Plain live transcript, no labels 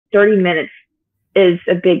30 minutes is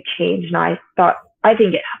a big change. And I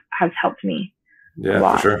think it has helped me a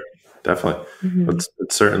lot. For sure. Definitely. It's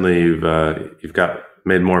certainly you've got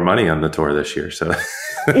made more money on the tour this year. So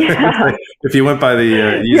if you went by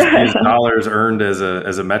the used dollars earned as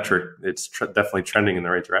a metric, it's definitely trending in the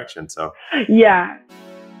right direction. So yeah.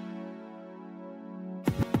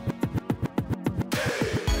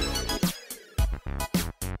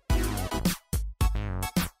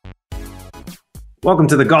 Welcome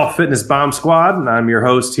to the Golf Fitness Bomb Squad. And I'm your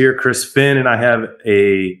host here, Chris Finn, and I have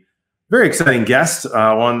a very exciting guest,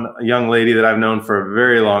 one young lady that I've known for a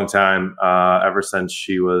very long time, ever since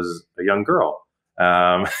she was a young girl.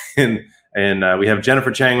 And we have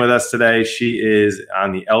Jennifer Chang with us today. She is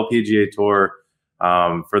on the LPGA Tour.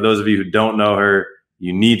 For those of you who don't know her,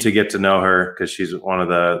 you need to get to know her because she's one of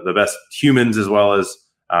the best humans as well as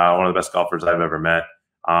one of the best golfers I've ever met.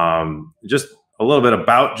 Just a little bit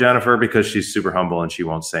about Jennifer, because she's super humble and she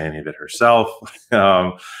won't say any of it herself.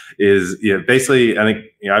 Basically, I think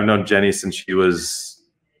I've known Jenny since she was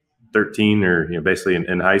 13, or basically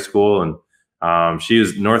in high school, and she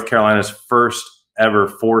is North Carolina's first ever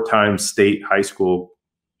 4-time state high school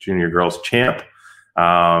junior girls champ.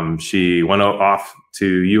 She went off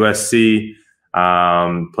to USC,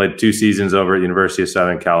 played 2 seasons over at University of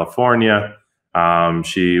Southern California.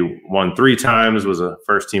 She won 3 times, was a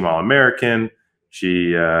first-team All-American.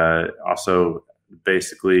 She also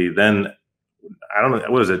basically then, I don't know,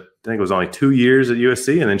 what was it? I think it was only 2 years at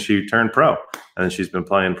USC, and then she turned pro, and then she's been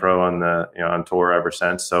playing pro on the on tour ever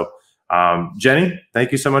since. So, Jenny,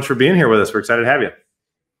 thank you so much for being here with us. We're excited to have you.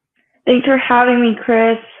 Thanks for having me,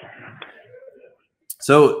 Chris.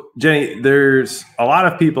 So, Jenny, there's a lot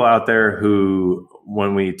of people out there who,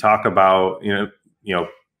 when we talk about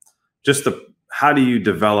just how do you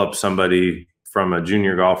develop somebody from a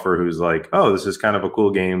junior golfer who's like, oh, this is kind of a cool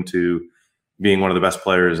game, to being one of the best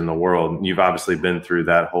players in the world. You've obviously been through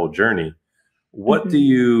that whole journey. What do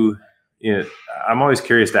you, I'm always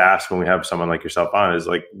curious to ask when we have someone like yourself on, is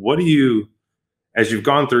like, what do you, as you've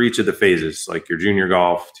gone through each of the phases, like your junior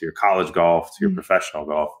golf to your college golf to your professional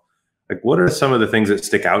golf, like what are some of the things that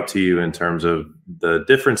stick out to you in terms of the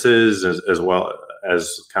differences, as well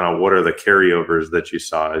as kind of what are the carryovers that you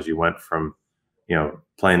saw as you went from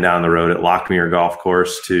playing down the road at Lockmere Golf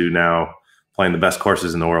Course to now playing the best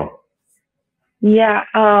courses in the world? Yeah.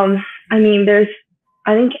 I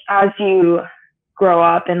think as you grow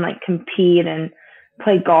up and like compete and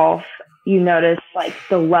play golf, you notice like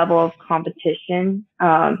the level of competition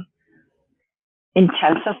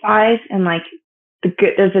intensifies, and like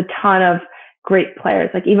there's a ton of great players,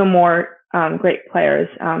 like even more great players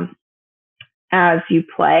as you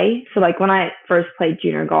play. So like when I first played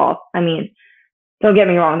junior golf, don't get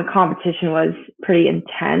me wrong, the competition was pretty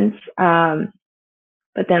intense.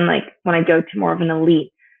 But then like when I go to more of an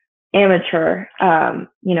elite amateur,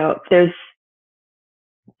 there's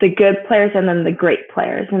the good players and then the great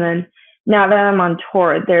players. And then now that I'm on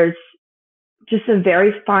tour, there's just a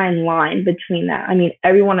very fine line between that.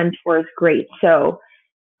 Everyone on tour is great. So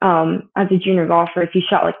as a junior golfer, if you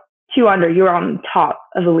shot like 2 under, you're on the top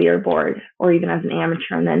of the leaderboard, or even as an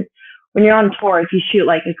amateur. And then when you're on tour, if you shoot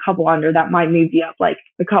like a couple under, that might move you up like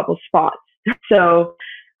a couple spots. So,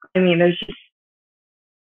 there's just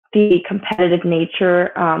the competitive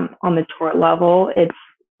nature on the tour level. It's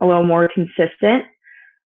a little more consistent,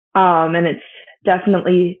 and it's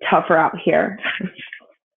definitely tougher out here.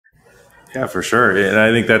 Yeah, for sure. And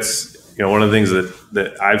I think that's one of the things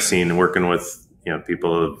that I've seen working with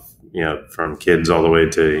people from kids all the way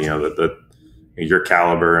to your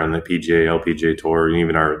caliber on the PGA, LPGA Tour, and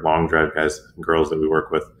even our long drive guys and girls that we work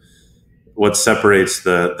with. What separates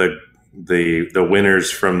the winners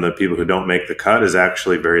from the people who don't make the cut is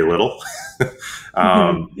actually very little. So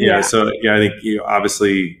I think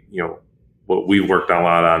obviously what we've worked a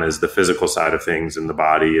lot on is the physical side of things and the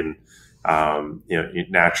body, and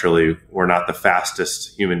naturally we're not the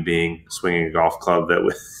fastest human being swinging a golf club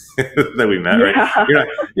that we met, right?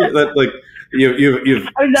 You've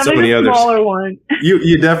so many others. Smaller one.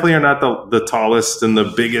 You definitely are not the tallest and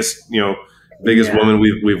the biggest woman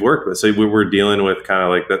we've worked with. So we're dealing with kind of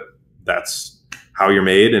like that. That's how you're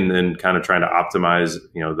made, and then kind of trying to optimize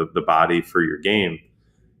the body for your game.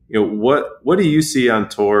 What do you see on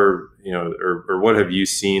tour? Or what have you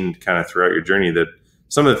seen kind of throughout your journey, that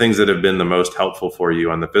some of the things that have been the most helpful for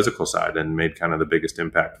you on the physical side and made kind of the biggest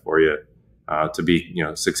impact for you to be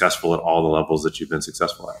successful at all the levels that you've been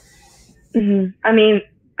successful at?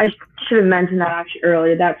 I should have mentioned that actually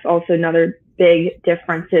earlier. That's also another big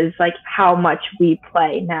difference, is like how much we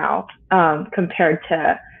play now compared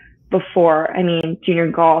to before. Junior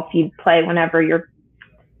golf, you play whenever you're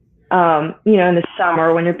you know, in the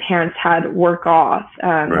summer when your parents had work off.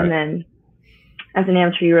 Right. And then as an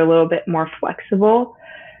amateur, you were a little bit more flexible.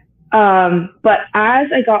 But as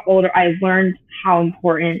I got older, I learned how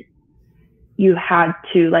important you had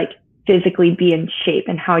to like physically be in shape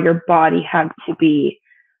and how your body had to be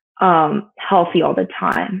healthy all the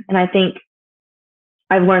time. And I think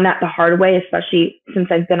I've learned that the hard way, especially since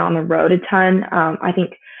I've been on the road a ton. I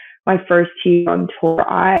think my first 2 years on tour,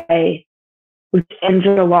 I was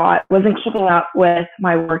injured a lot, wasn't keeping up with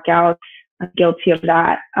my workouts. I'm guilty of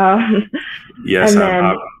that. Yes,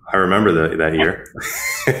 I remember that year.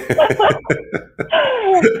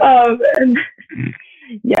 And,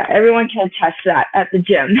 yeah, everyone can attest to that at the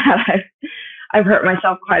gym. That I've hurt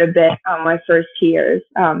myself quite a bit my first 2 years.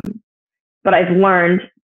 But I've learned,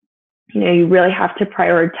 you know, you really have to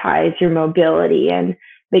prioritize your mobility and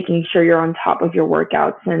making sure you're on top of your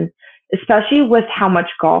workouts. And especially with how much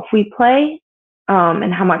golf we play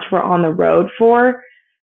and how much we're on the road for,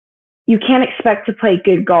 you can't expect to play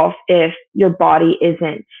good golf if your body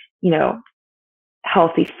isn't, you know,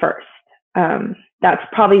 healthy first. That's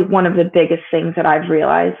probably one of the biggest things that I've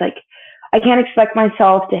realized. Like, I can't expect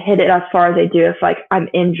myself to hit it as far as I do if like I'm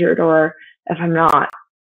injured or if I'm not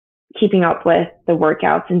keeping up with the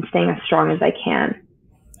workouts and staying as strong as I can.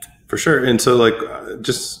 For sure. And so like,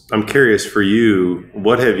 I'm curious for you,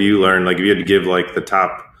 what have you learned? Like if you had to give like the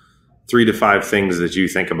top 3 to 5 things that you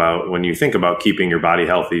think about when you think about keeping your body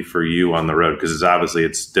healthy for you on the road, because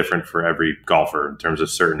it's different for every golfer in terms of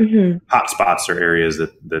certain hot spots or areas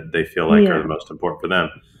that they feel like are the most important for them.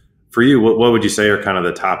 For you, what would you say are kind of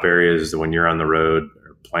the top areas when you're on the road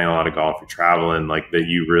or playing a lot of golf or traveling, like that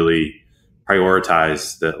you really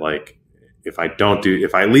prioritize that, like, if I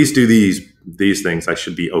at least do these things, I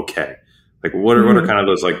should be okay. Like what are kind of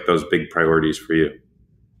those big priorities for you?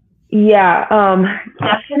 Yeah,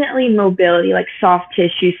 definitely mobility, like soft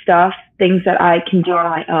tissue stuff, things that I can do on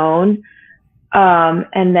my own.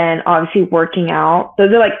 And then obviously working out.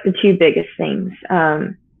 Those are like the 2 biggest things.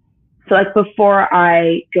 So like before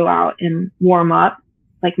I go out and warm up,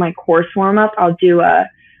 like my course warm up, I'll do a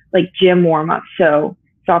like gym warm up. So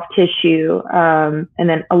soft tissue, and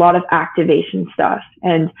then a lot of activation stuff.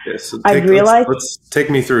 And I've realized, let's take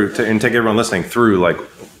me through and take everyone listening through like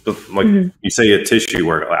you say a tissue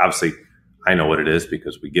work. Obviously, I know what it is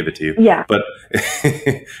because we give it to you. Yeah. But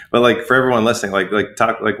but like for everyone listening,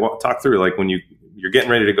 talk through like when you're getting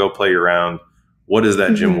ready to go play your round. What does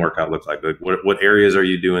that gym workout look like? Like what areas are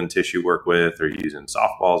you doing tissue work with? Are you using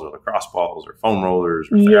softballs or lacrosse balls or foam rollers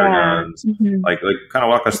or Theraguns? Like kind of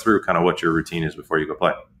walk us through kind of what your routine is before you go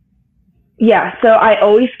play. Yeah. So I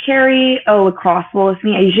always carry a lacrosse ball with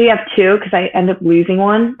me. I usually have 2 because I end up losing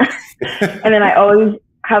one. And then I always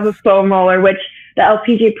have a foam roller, which the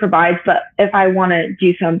LPGA provides. But if I want to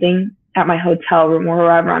do something at my hotel room or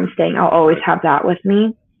wherever I'm staying, I'll always have that with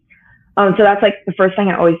me. So that's like the first thing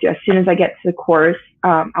I always do. As soon as I get to the course,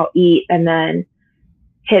 I'll eat and then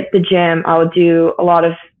hit the gym. I'll do a lot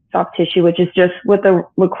of soft tissue, which is just with the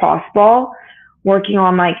lacrosse ball, working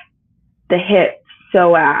on like the hips,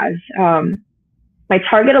 psoas. I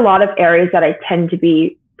target a lot of areas that I tend to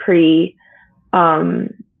be pretty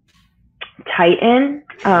tight in.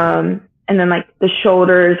 And then like the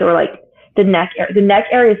shoulders or like the neck. The neck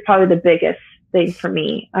area is probably the biggest thing for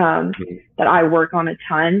me that I work on a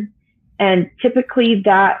ton. And typically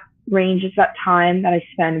that ranges, that time that I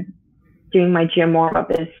spend doing my gym warm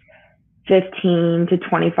up is 15 to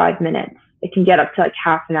 25 minutes. It can get up to like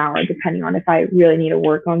half an hour depending on if I really need to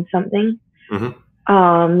work on something. Then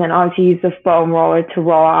obviously use the foam roller to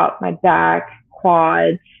roll out my back,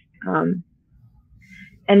 quads. And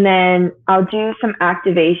then I'll do some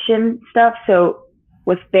activation stuff. So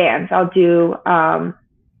with bands, I'll do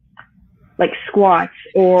like squats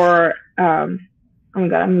or oh my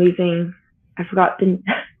God, I forgot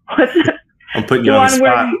I'm putting you on the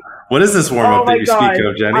spot. What is this warm-up that you speak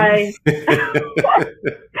of, Jenny?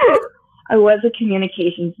 I was a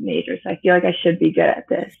communications major, so I feel like I should be good at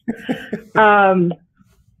this.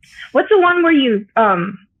 What's the one where you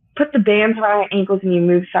put the bands around your ankles and you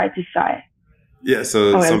move side to side? Yeah,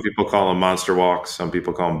 so some people call them monster walks. Some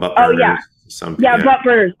people call them butt burners. Butt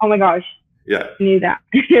burners. Oh my gosh. Yeah. I knew that.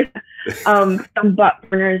 Some butt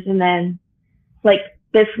burners. And then like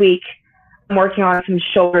this week, I'm working on some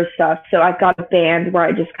shoulder stuff. So I've got a band where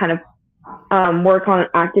I just kind of work on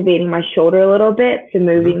activating my shoulder a little bit. So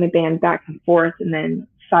moving the band back and forth and then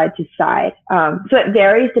side to side. So it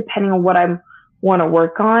varies depending on what I want to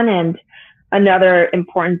work on. And another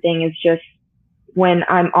important thing is just when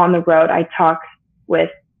I'm on the road, I talk with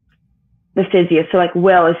the physio. So like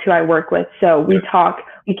Will is who I work with. So we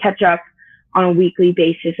catch up on a weekly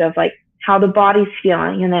basis of like how the body's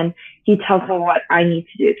feeling. And then he tells me what I need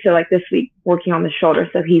to do. So like this week working on the shoulder.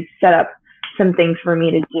 So he's set up some things for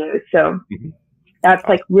me to do. So that's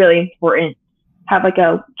like really important. Have like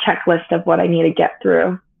a checklist of what I need to get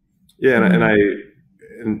through. Yeah.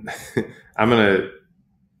 And I'm going to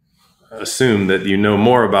assume that you know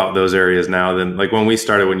more about those areas now than like when we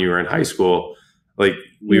started when you were in high school. Like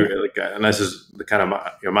we were like, and this is the kind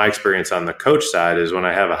of my experience on the coach side is when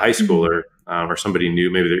I have a high schooler or somebody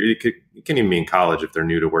new, maybe it can even be in college if they're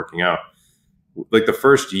new to working out. Like the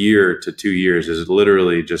first year to 2 years is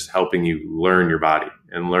literally just helping you learn your body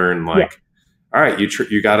and learn like, all right,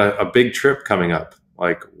 you got a big trip coming up.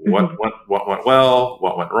 Like what went well,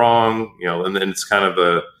 what went wrong, and then it's kind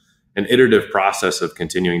of an iterative process of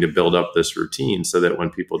continuing to build up this routine so that when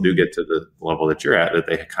people do get to the level that you're at, that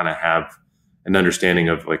they kind of have an understanding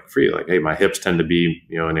of like for you, like, hey, my hips tend to be,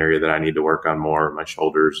 an area that I need to work on more, my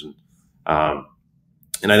shoulders.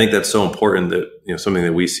 And I think that's so important that, something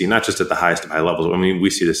that we see, not just at the highest of high levels. I mean, we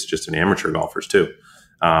see this just in amateur golfers too.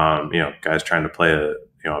 Guys trying to play a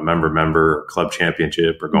member club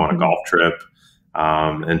championship or go on a golf trip.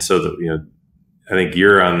 And so I think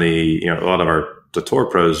you're on a lot of the tour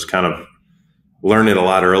pros kind of learn it a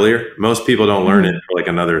lot earlier. Most people don't learn it for like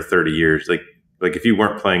another 30 years. Like if you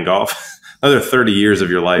weren't playing golf, another 30 years of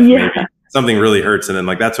your life, maybe something really hurts. And then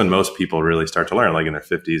like, that's when most people really start to learn, like in their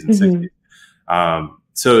 50s and 60s.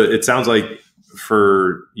 So it sounds like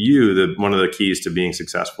for you, one of the keys to being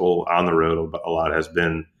successful on the road a lot has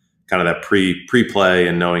been kind of that pre-play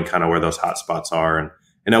and knowing kind of where those hot spots are. And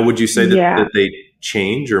now would you say that they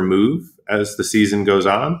change or move as the season goes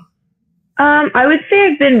on? I would say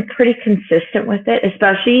I've been pretty consistent with it,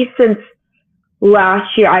 especially since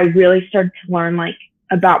last year. I really started to learn like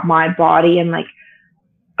about my body and like,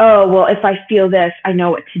 oh, well, if I feel this, I know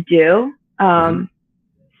what to do.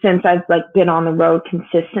 Since I've like been on the road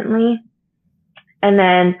consistently. And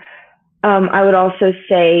then, I would also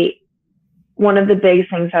say one of the biggest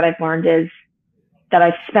things that I've learned is that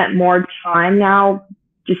I've spent more time now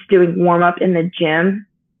just doing warm up in the gym.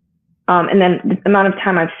 And then the amount of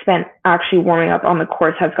time I've spent actually warming up on the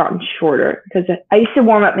course has gotten shorter because I used to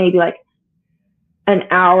warm up maybe like an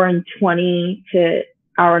hour and 20 to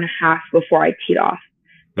hour and a half before I teed off.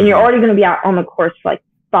 And you're already going to be out on the course for like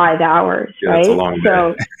 5 hours, right? That's a long day.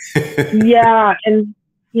 So yeah. And,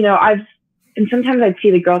 and sometimes I'd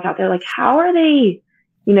see the girls out there like, how are they,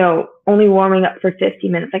 only warming up for 50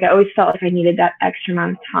 minutes? Like I always felt like I needed that extra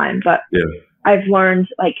amount of time, but I've learned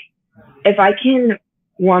like if I can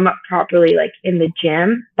warm up properly, like in the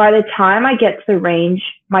gym, by the time I get to the range,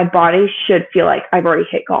 my body should feel like I've already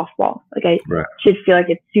hit golf balls. Like I should feel like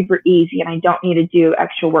it's super easy and I don't need to do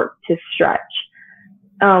extra work to stretch.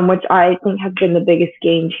 Which I think has been the biggest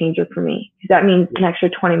game changer for me. That means an extra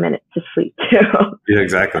 20 minutes to sleep too. Yeah,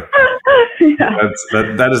 exactly.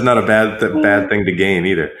 That is not a bad thing to gain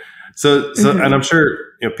either. So, and I'm sure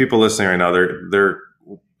people listening right now, they're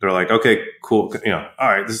like, okay, cool. All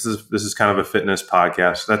right, this is kind of a fitness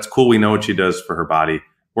podcast. That's cool. We know what she does for her body.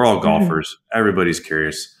 We're all golfers. Everybody's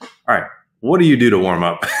curious. All right, what do you do to warm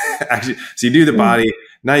up? Actually, so you do the body.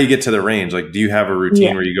 Now you get to the range. Like, do you have a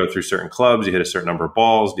routine where you go through certain clubs, you hit a certain number of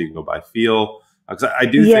balls? Do you go by feel? Because I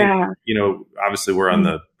do think, obviously we're on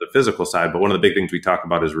the physical side, but one of the big things we talk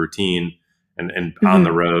about is routine and on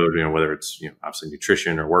the road, whether it's, obviously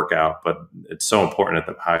nutrition or workout, but it's so important at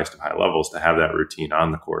the highest of high levels to have that routine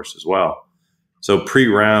on the course as well. So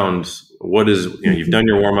pre-round, what is, you've done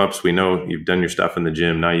your warm-ups. We know you've done your stuff in the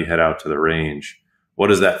gym. Now you head out to the range. What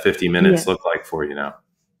does that 50 minutes look like for you now?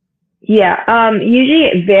 Yeah. Usually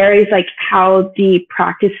it varies like how the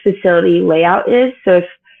practice facility layout is. So if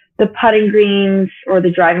the putting greens or the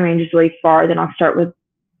driving range is really far, then I'll start with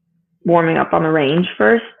warming up on the range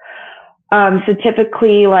first. So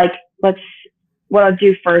typically like what I'll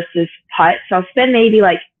do first is putt. So I'll spend maybe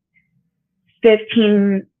like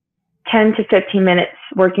 10 to 15 minutes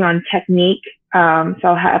working on technique. So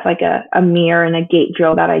I'll have like a mirror and a gate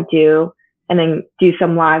drill that I do, and then do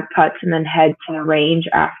some live putts and then head to the range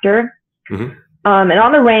after. And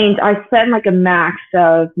on the range, I spend like a max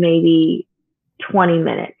of maybe 20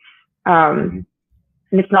 minutes. And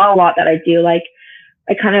it's not a lot that I do. Like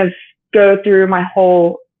I kind of go through my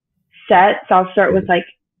whole set. So I'll start with like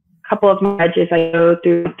a couple of my edges. I go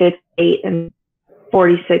through 58 and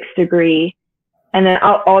 46 degree. And then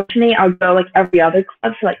I'll alternate. I'll go like every other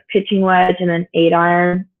club. So like pitching wedge and then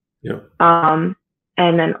 8-iron.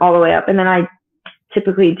 And then all the way up. And then I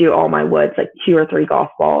typically do all my woods, like 2 or 3 golf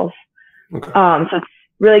balls. So it's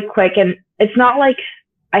really quick. And it's not like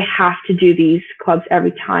I have to do these clubs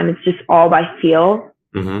every time. It's just all by feel.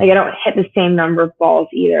 Like I don't hit the same number of balls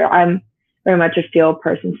either. I'm very much a feel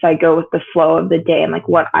person. So I go with the flow of the day and like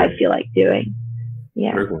what I feel like doing.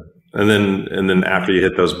 Yeah. Very cool. And then after you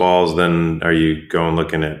hit those balls, then are you going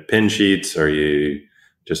looking at pin sheets? Are you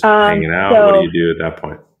just hanging out? What do you do at that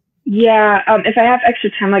point? Yeah. If I have extra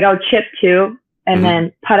time, like I'll chip too, and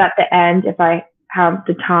then putt at the end if I have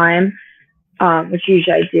the time, which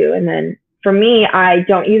usually I do. And then for me, I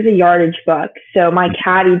don't use a yardage book. So my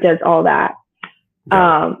caddy does all that.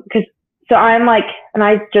 So I'm like, and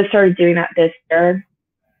I just started doing that this year,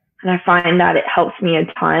 and I find that it helps me a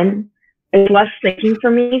ton. It's less thinking for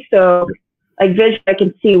me. So like visually, I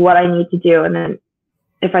can see what I need to do. And then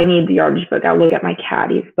if I need the yardage book, I'll look at my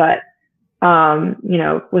caddies. But, you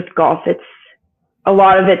know, with golf, a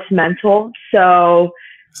lot of it's mental. So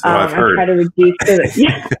I try to reduce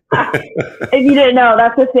it. If you didn't know,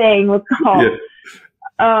 that's the thing with golf.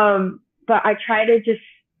 Yeah. But I try to just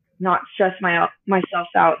not stress myself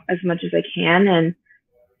out as much as I can. And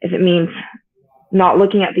if it means not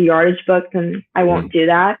looking at the yardage book, then I won't do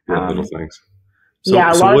that. Little things. So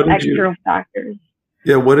a lot of external factors.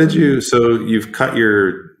 Yeah. What did you, so you've cut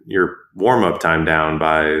your warm-up time down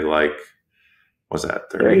by like, what's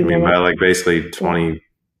that? 30 I mean, by like basically 20,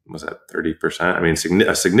 was that 30%? I mean,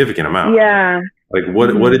 a significant amount. Yeah. Like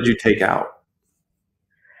what did you take out?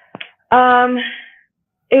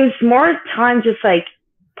 It was more time just like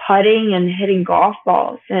putting and hitting golf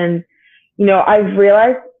balls. And, you know, I've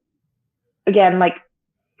realized, again, like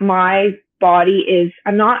my body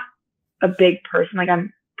I'm not a big person. Like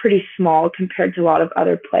I'm pretty small compared to a lot of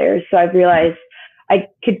other players. So I've realized I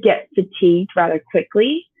could get fatigued rather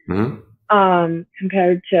quickly,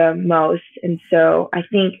 compared to most. And so I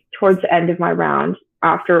think towards the end of my round,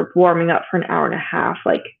 after warming up for an hour and a half,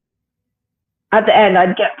 like at the end,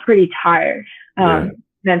 I'd get pretty tired,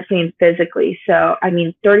 mentally and physically. So, I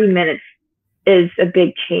mean, 30 minutes is a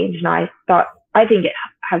big change. And I think it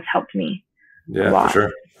has helped me. Yeah, for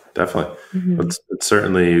sure. Definitely. It's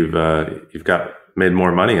certainly you've made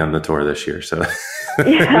more money on the tour this year. So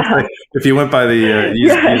if you went by the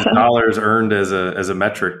these dollars earned as a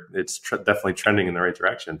metric, it's definitely trending in the right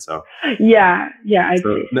direction. So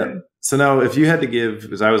So now if you had to give,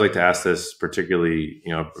 because I always like to ask this, particularly,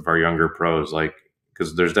 you know, of our younger pros, like,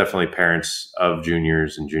 because there's definitely parents of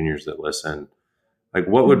juniors and juniors that listen, like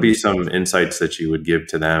what would be some insights that you would give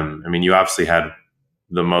to them? I mean, you obviously had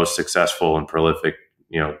the most successful and prolific,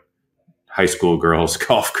 you know, high school girls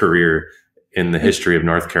golf career in the history of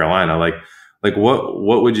North Carolina. Like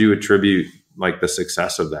what would you attribute like the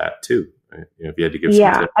success of that to? You know, if you had to give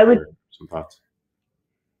some tips or some thoughts.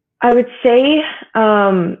 I would say,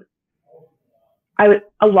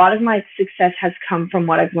 a lot of my success has come from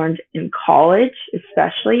what I've learned in college,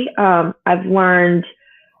 especially. I've learned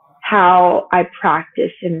how I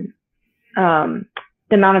practice, and the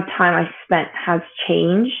amount of time I spent has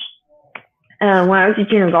changed. When I was a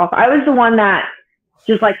junior golf, I was the one that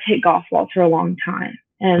just liked to hit golf balls for a long time.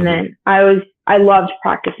 And then I loved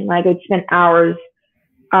practicing. Like I would spend hours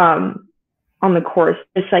on the course.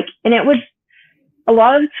 It's like, and it would, a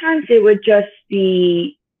lot of the times it would just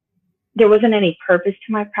be, there wasn't any purpose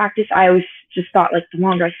to my practice. I always just thought like the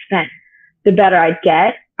longer I spent, the better I'd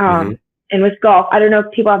get. And with golf, I don't know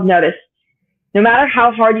if people have noticed, no matter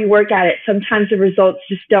how hard you work at it, sometimes the results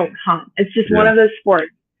just don't come. It's just one of those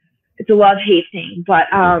sports. It's a love-hate thing. But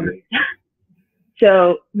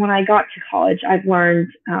so when I got to college, I've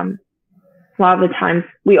learned a lot of the times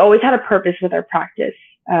we always had a purpose with our practice.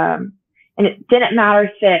 And it didn't matter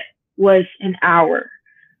if it was an hour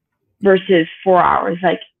versus 4 hours.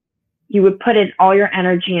 Like you would put in all your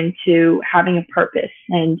energy into having a purpose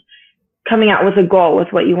and coming out with a goal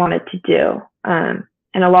with what you wanted to do.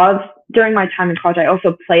 And a lot of, during my time in college, I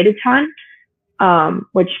also played a ton,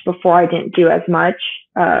 which before I didn't do as much.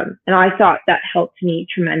 And I thought that helped me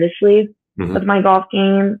tremendously with my golf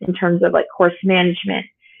game in terms of like course management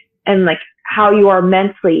and like how you are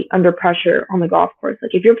mentally under pressure on the golf course.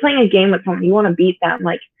 Like if you're playing a game with someone, you want to beat them.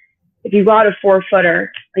 Like if you got a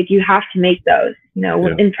 4-footer, like you have to make those, you know,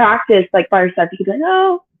 in practice, like by yourself, you could be like,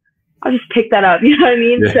 oh, I'll just pick that up. You know what I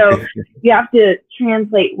mean? So you have to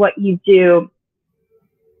translate what you do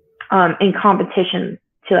in competition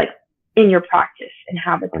to like in your practice and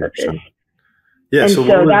have a purpose. 100%. Yeah. And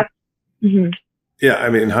so that's, yeah, I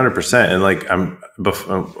mean, 100%. And like,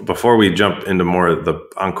 before we jump into more of the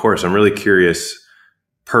on course, I'm really curious.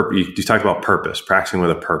 You talked about purpose, practicing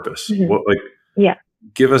with a purpose. What, like,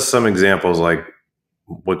 give us some examples. Like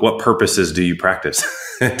what purposes do you practice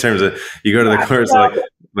in terms of you go to the course?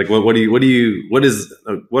 Like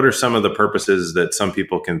what are some of the purposes that some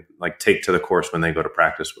people can like take to the course when they go to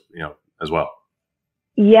practice, you know, as well?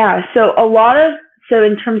 Yeah. So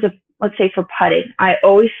in terms of let's say for putting, I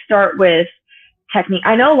always start with technique.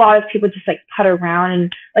 I know a lot of people just like putt around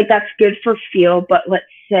and like that's good for feel, but let's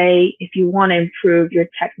say if you want to improve your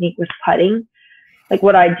technique with putting, like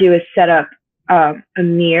what I do is set up a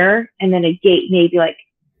mirror and then a gate maybe like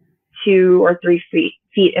 2 or 3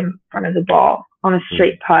 feet in front of the ball on a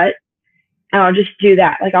straight putt. And I'll just do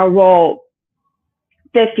that. Like I'll roll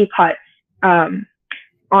 50 putts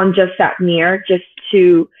on just that mirror just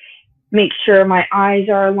to make sure my eyes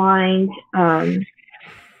are aligned.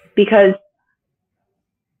 Because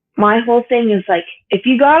my whole thing is like, if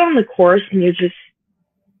you got on the course and you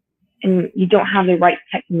don't have the right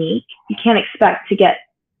technique, you can't expect to get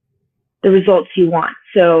the results you want.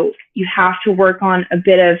 So you have to work on a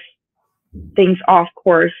bit of things off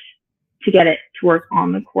course to get it to work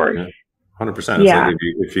on the course. Yeah. 100%. Yeah. Like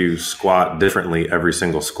if you squat differently every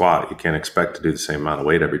single squat, you can't expect to do the same amount of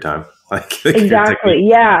weight every time. Like exactly.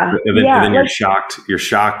 Yeah. And then you're shocked. You're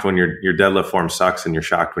shocked when your deadlift form sucks, and you're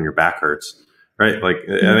shocked when your back hurts. Right. Like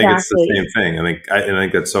I think it's the same thing. I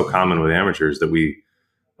think that's so common with amateurs that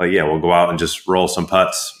we'll go out and just roll some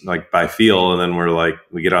putts like by feel, and then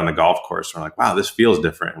we get on the golf course. And we're like, wow, this feels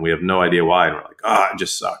different, and we have no idea why. And we're like, oh, I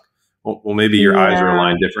just suck. Well, maybe your eyes are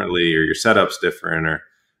aligned differently, or your setup's different, or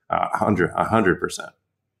 100%.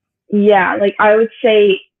 Yeah, like I would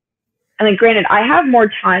say, and like granted, I have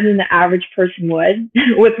more time than the average person would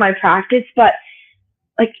with my practice, but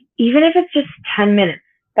like even if it's just 10 minutes,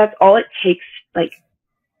 that's all it takes. Like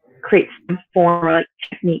create some form of like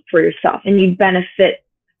technique for yourself, and you benefit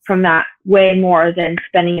from that way more than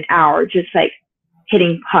spending an hour just like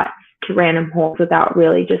hitting putts to random holes without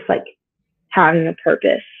really just like having a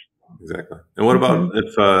purpose. Exactly. And what about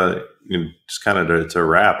if just kind of to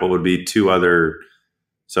wrap, what would be 2 other?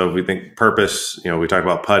 So if we think purpose, we talk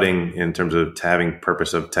about putting in terms of having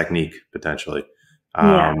purpose of technique potentially.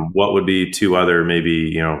 What would be 2 other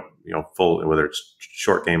maybe full, whether it's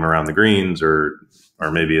short game around the greens or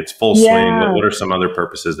maybe it's full swing. What are some other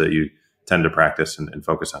purposes that you tend to practice and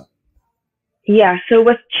focus on? Yeah. So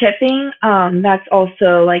with chipping, that's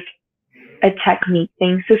also like a technique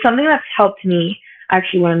thing. So something that's helped me, I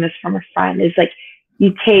actually learned this from a friend, is like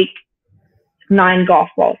you take 9 golf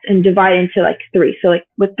balls and divide into like 3. So like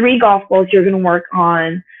with 3 golf balls, you're going to work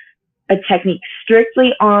on a technique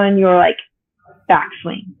strictly on your like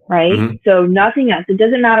backswing, right? Mm-hmm. So nothing else. It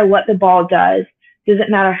doesn't matter what the ball does. It doesn't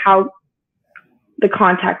matter how the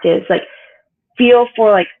contact is. Like feel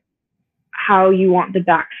for like how you want the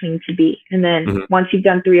backswing to be. And then once you've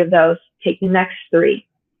done 3 of those, take the next 3.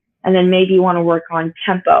 And then maybe you want to work on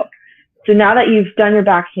tempo. So now that you've done your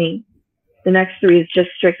backswing, the next 3 is just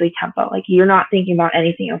strictly tempo. Like you're not thinking about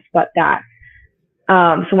anything else but that.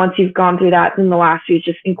 So once you've gone through that, then the last 3 is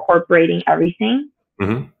just incorporating everything.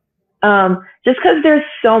 Mm-hmm. Just because there's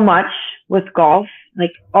so much with golf,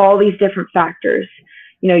 like all these different factors.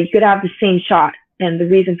 You could have the same shot, and the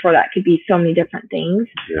reason for that could be so many different things.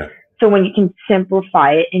 Yeah. So when you can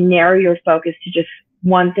simplify it and narrow your focus to just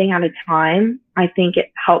one thing at a time, I think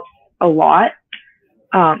it helps a lot.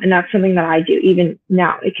 And that's something that I do even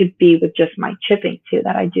now. It could be with just my chipping too,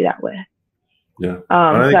 that I do that with. Yeah.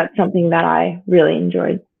 So that's something that I really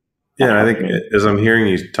enjoyed. Yeah. I think as I'm hearing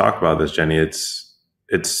you talk about this, Jenny,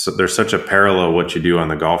 there's such a parallel what you do on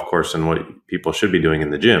the golf course and what people should be doing in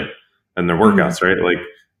the gym and their workouts, right?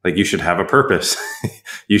 Like you should have a purpose.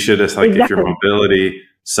 You should just if your mobility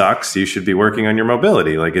sucks, you should be working on your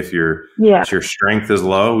mobility. Like if your strength is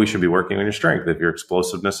low, we should be working on your strength. If your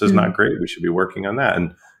explosiveness is not great, we should be working on that.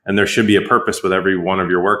 And there should be a purpose with every one of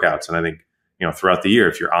your workouts. And I think, throughout the year,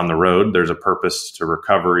 if you're on the road, there's a purpose to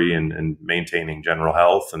recovery and maintaining general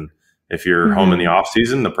health. And if you're home in the off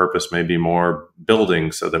season, the purpose may be more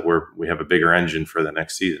building so that we have a bigger engine for the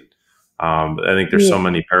next season. I think there's so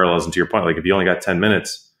many parallels. And to your point, like if you only got 10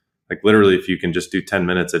 minutes, like literally, if you can just do 10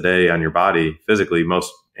 minutes a day on your body physically,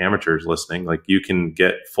 most amateurs listening, like you can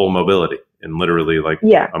get full mobility in literally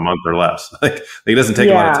a month or less. Like it doesn't take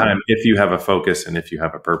a lot of time if you have a focus and if you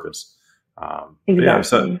have a purpose. Exactly.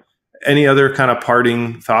 So any other kind of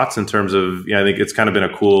parting thoughts in terms of, I think it's kind of been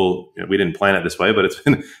a cool, we didn't plan it this way, but it's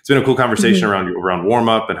been a cool conversation around warm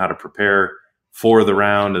up and how to prepare for the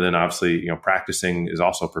round. And then obviously, practicing is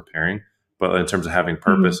also preparing. But in terms of having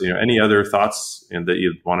purpose, any other thoughts that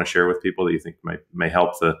you want to share with people that you think may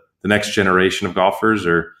help the next generation of golfers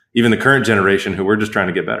or even the current generation who we're just trying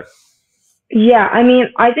to get better? Yeah, I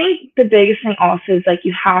mean, I think the biggest thing also is like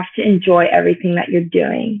you have to enjoy everything that you're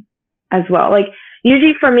doing as well. Like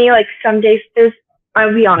usually for me, like some days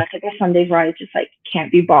I'll be honest, like there's some days where I just like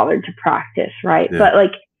can't be bothered to practice, right? Yeah. But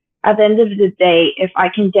like at the end of the day, if I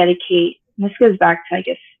can dedicate, and this goes back to I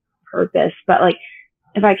guess purpose, but like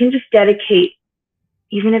if I can just dedicate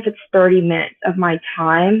even if it's 30 minutes of my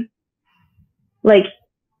time, like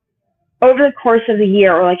over the course of the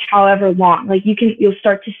year or like however long, like you'll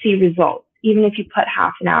start to see results, even if you put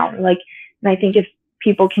half an hour. Like, and I think if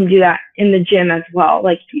people can do that in the gym as well,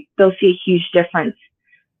 like they'll see a huge difference,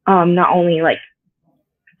 not only like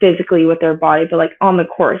physically with their body, but like on the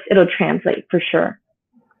course, it'll translate for sure.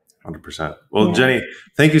 100%. Well, Jenny,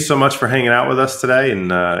 thank you so much for hanging out with us today.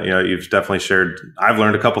 And, you've definitely shared, I've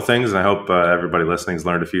learned a couple things, and I hope everybody listening has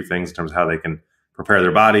learned a few things in terms of how they can prepare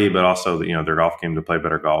their body, but also, their golf game to play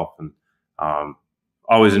better golf. And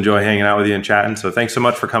always enjoy hanging out with you and chatting. So thanks so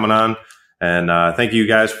much for coming on. And thank you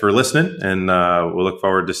guys for listening. And we'll look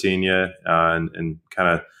forward to seeing you and kind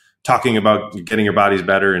of talking about getting your bodies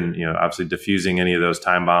better and, obviously diffusing any of those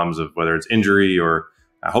time bombs of whether it's injury or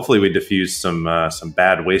hopefully we diffuse some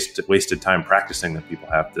bad wasted time practicing that people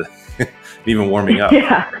have to even warming up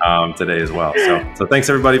today as well. So thanks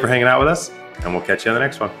everybody for hanging out with us, and we'll catch you on the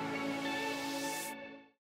next one.